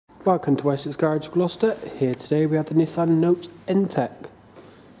Welcome to Wessex Garage Gloucester. Here today we have the Nissan Note N-TEC.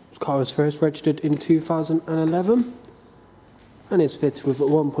 This car was first registered in 2011 and is fitted with a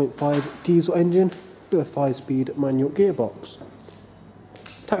 1.5 diesel engine with a 5-speed manual gearbox.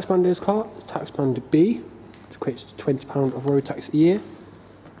 Tax band of this car is tax band B, which equates to £20 of road tax a year,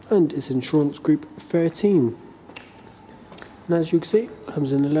 and is insurance group 13. And as you can see, it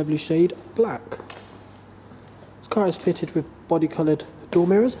comes in a lovely shade black. This car is fitted with body coloured door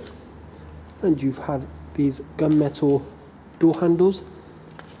mirrors, and you have these gunmetal door handles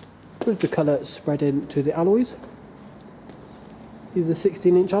with the colour spread into the alloys. These are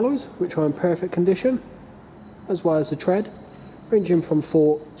 16-inch alloys which are in perfect condition, as well as the tread ranging from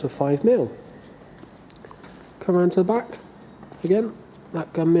 4 to 5 mil. Come around to the back again,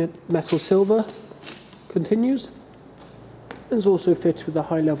 that gunmetal silver continues and is also fitted with a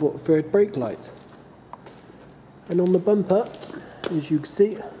high level third brake light. And on the bumper, as you can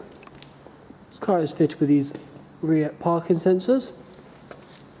see, this car is fitted with these rear parking sensors,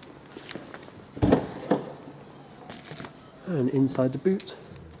 and inside the boot,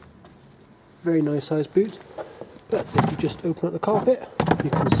 very nice sized boot, but if you just open up the carpet you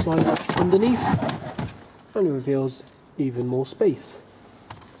can slide up underneath and it reveals even more space.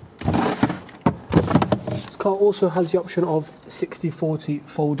 This car also has the option of 60/40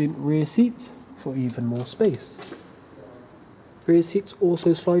 folding rear seats for even more space. Rear seats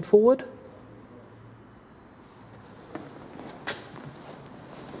also slide forward.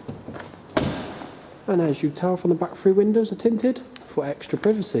 And as you tell from the back three windows are tinted for extra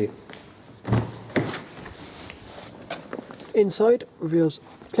privacy. Inside reveals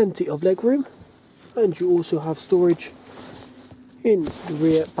plenty of legroom, and you also have storage in the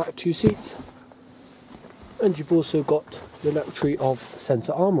rear back two seats, and you've also got the luxury of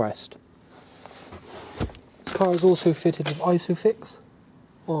centre armrest. This car is also fitted with ISOFIX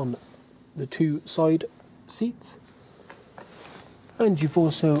on the two side seats, and you've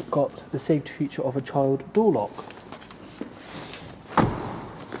also got the safety feature of a child door lock.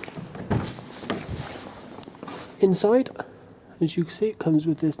 Inside, as you can see, it comes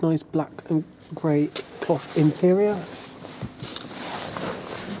with this nice black and grey cloth interior,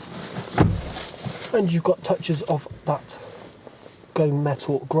 and you've got touches of that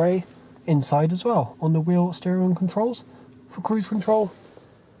gunmetal grey inside as well on the wheel steering controls for cruise control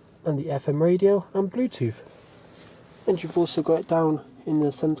and the FM radio and Bluetooth. And you've also got it down in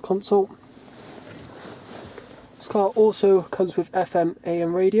the centre console. This car also comes with FM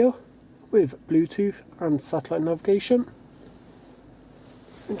AM radio with Bluetooth and satellite navigation.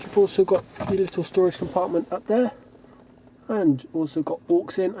 And you've also got the little storage compartment up there, and also got aux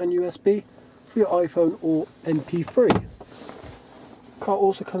in and USB for your iPhone or MP3. The car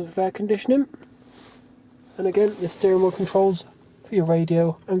also comes with air conditioning, and again the steering wheel controls for your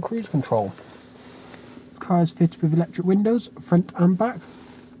radio and cruise control. This car is fitted with electric windows front and back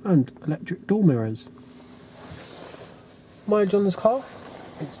and electric door mirrors. Mileage on this car,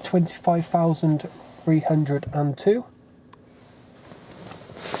 it's 25,302.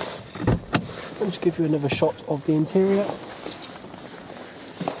 I'll just give you another shot of the interior.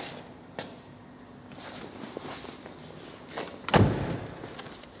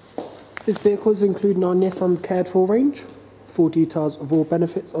 This vehicle is included in our Nissan Cared For range. Full details of all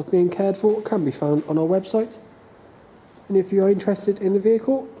benefits of being cared for can be found on our website. And if you are interested in the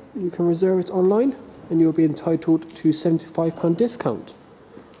vehicle, you can reserve it online and you'll be entitled to a £75 discount.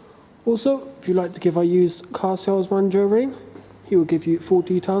 Also, if you'd like to give our used car sales manager a ring, he will give you full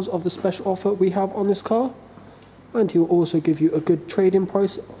details of the special offer we have on this car, and he will also give you a good trade-in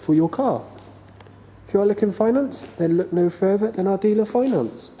price for your car. If you are looking for finance, then look no further than our dealer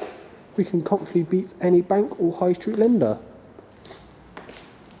finance. We can comfortably beat any bank or high street lender.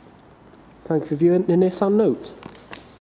 Thank you for viewing the Nissan Note.